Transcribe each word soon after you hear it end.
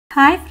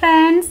Hi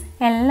friends,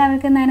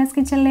 എല്ലാവർക്കും നായനാസ്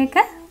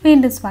കിച്ചണിലേക്ക്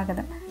വീണ്ടും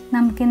സ്വാഗതം.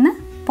 നമുക്കിന്ന്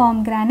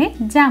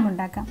പോംഗ്രാനൈറ്റ് ജാം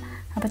ഉണ്ടാക്കാം.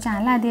 അപ്പോൾ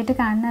ചാനൽ ആദ്യമായിട്ട്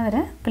കാണുന്നവർ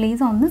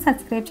പ്ലീസ് ഒന്ന്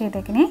സബ്സ്ക്രൈബ്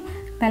ചെയ്തേക്കണേ.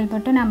 ബെൽ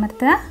ബട്ടൺ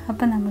അമർത്തുക.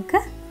 അപ്പോൾ നമുക്ക്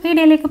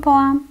വീഡിയോയിലേക്ക്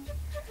പോവാം.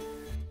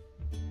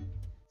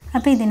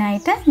 അപ്പോൾ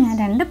ഇതിനായിട്ട് ഞാൻ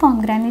 2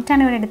 പോംഗ്രാനൈറ്റ്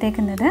ആണ് ഇവിടെ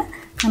എടുത്തേക്കുന്നത്.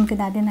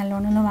 നമുക്കിത് ആദ്യം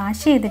നല്ലോണം ഒന്ന്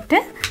വാഷ് ചെയ്തിട്ട്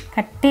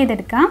കട്ട്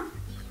ചെയ്തെടുക്കാം.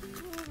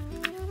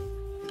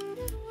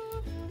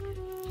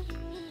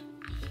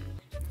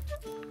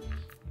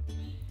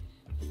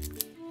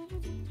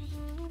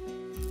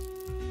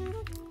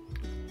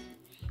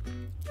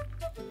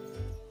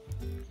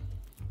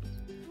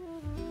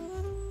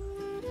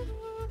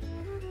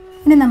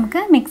 ഇനി നമുക്ക്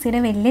മിക്സിയുടെ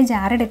വലിയ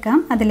ജാർ എടുക്കാം.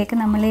 അതിലേക്ക്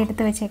നമ്മൾ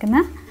എടുത്ത് വെച്ചേക്കുന്ന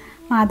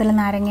മാതള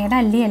നാരങ്ങയുടെ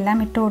അല്ലിയെല്ലാം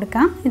ഇട്ട്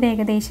കൊടുക്കാം. ഇത്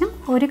ഏകദേശം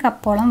 1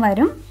 കപ്പോളം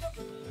വരും.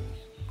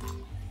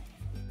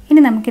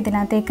 ഇനി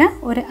നമുക്കിതിനകത്തേക്ക്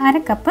ഒരു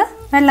 1/2 കപ്പ്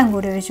വെള്ളം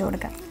കൂടി ഒഴിച്ച്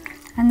കൊടുക്കാം.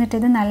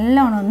 എന്നിട്ടിത്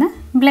നല്ലോണം ഒന്ന്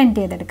ബ്ലെൻഡ്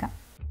ചെയ്തെടുക്കാം.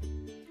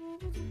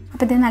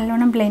 അപ്പോൾ ഇത്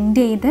നല്ലോണം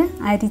ബ്ലെൻഡ് ചെയ്ത്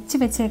അരിച്ച്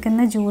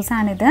വെച്ചേക്കുന്ന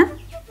ജ്യൂസാണിത്.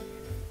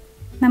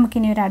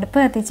 നമുക്കിനി ഒരു അടുപ്പ്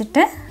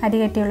കത്തിച്ചിട്ട്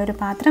അടികട്ടിയുള്ളൊരു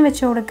പാത്രം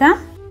വെച്ച് കൊടുക്കാം.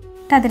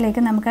 എന്നിട്ട്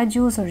അതിലേക്ക് നമുക്ക് ആ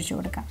ജ്യൂസ് ഒഴിച്ച്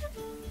കൊടുക്കാം.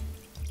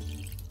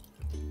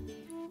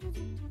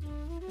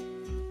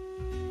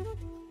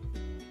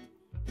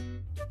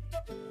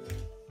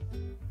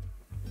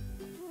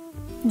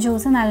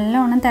 ജ്യൂസ്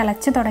നല്ലോണം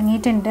തിളച്ച്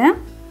തുടങ്ങിയിട്ടുണ്ട്.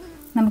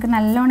 നമുക്ക്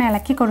നല്ലോണം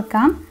ഇളക്കി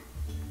കൊടുക്കാം.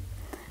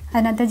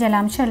 അതിനകത്ത്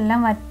ജലാംശം എല്ലാം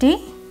വറ്റി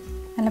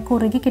നല്ല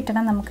കുറുകി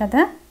കിട്ടണം നമുക്കത്.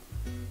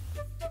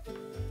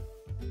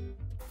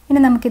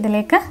 ഇനി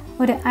നമുക്കിതിലേക്ക്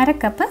ഒരു 1/2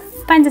 കപ്പ്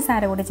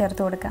പഞ്ചസാര കൂടി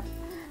ചേർത്ത് കൊടുക്കാം.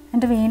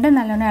 എന്നിട്ട് വീണ്ടും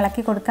നല്ലോണം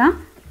ഇളക്കി കൊടുക്കാം.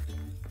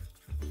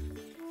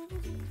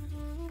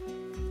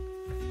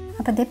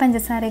 അപ്പോൾ ഇതേ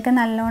പഞ്ചസാരയൊക്കെ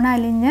നല്ലോണം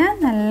അലിഞ്ഞ്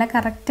നല്ല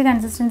കറക്റ്റ്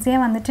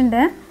കൺസിസ്റ്റൻസിയായി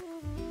വന്നിട്ടുണ്ട്.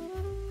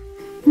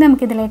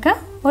 നമുക്കിതിലേക്ക്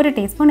 1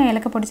 ടീസ്പൂൺ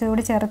ഏലക്ക പൊടിച്ചത്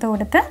കൂടി ചേർത്ത്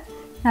കൊടുത്ത്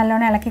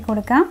നല്ലോണം ഇളക്കി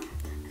കൊടുക്കാം.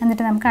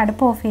 എന്നിട്ട് നമുക്ക്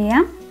അടുപ്പ് ഓഫ്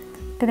ചെയ്യാം.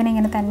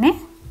 ഇതിനിങ്ങനെ തന്നെ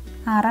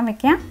ആറാൻ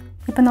വെക്കാം.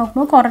 ഇപ്പോൾ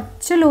നോക്കുമ്പോൾ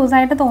കുറച്ച്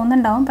ലൂസായിട്ട്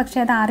തോന്നുന്നുണ്ടാവും, പക്ഷേ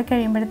അത് ആറി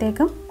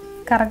കഴിയുമ്പോഴത്തേക്കും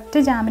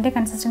കറക്റ്റ് ജാമിൻ്റെ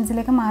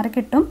കൺസിസ്റ്റൻസിയിലേക്ക് മാറി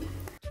കിട്ടും.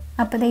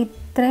 അപ്പോൾ ഇത്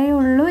ഇത്രയേ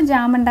ഉള്ളൂ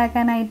ജാം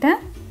ഉണ്ടാക്കാനായിട്ട്.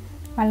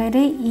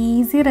 വളരെ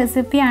ഈസി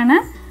റെസിപ്പിയാണ്.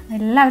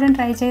 എല്ലാവരും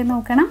ട്രൈ ചെയ്ത്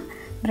നോക്കണം.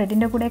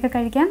 ബ്രെഡിൻ്റെ കൂടെയൊക്കെ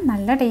കഴിക്കാം.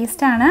 നല്ല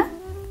ടേസ്റ്റാണ്.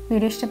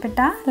 വീഡിയോ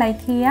ഇഷ്ടപ്പെട്ടാൽ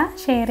ലൈക്ക് ചെയ്യുക,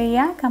 ഷെയർ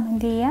ചെയ്യുക,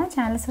 കമൻറ്റ് ചെയ്യുക.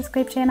 ചാനൽ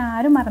സബ്സ്ക്രൈബ് ചെയ്യാൻ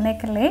ആരും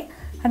മറന്നേക്കല്ലേ.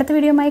 അടുത്ത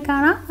വീഡിയോയുമായി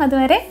കാണാം.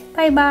 അതുവരെ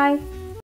ബൈ ബൈ.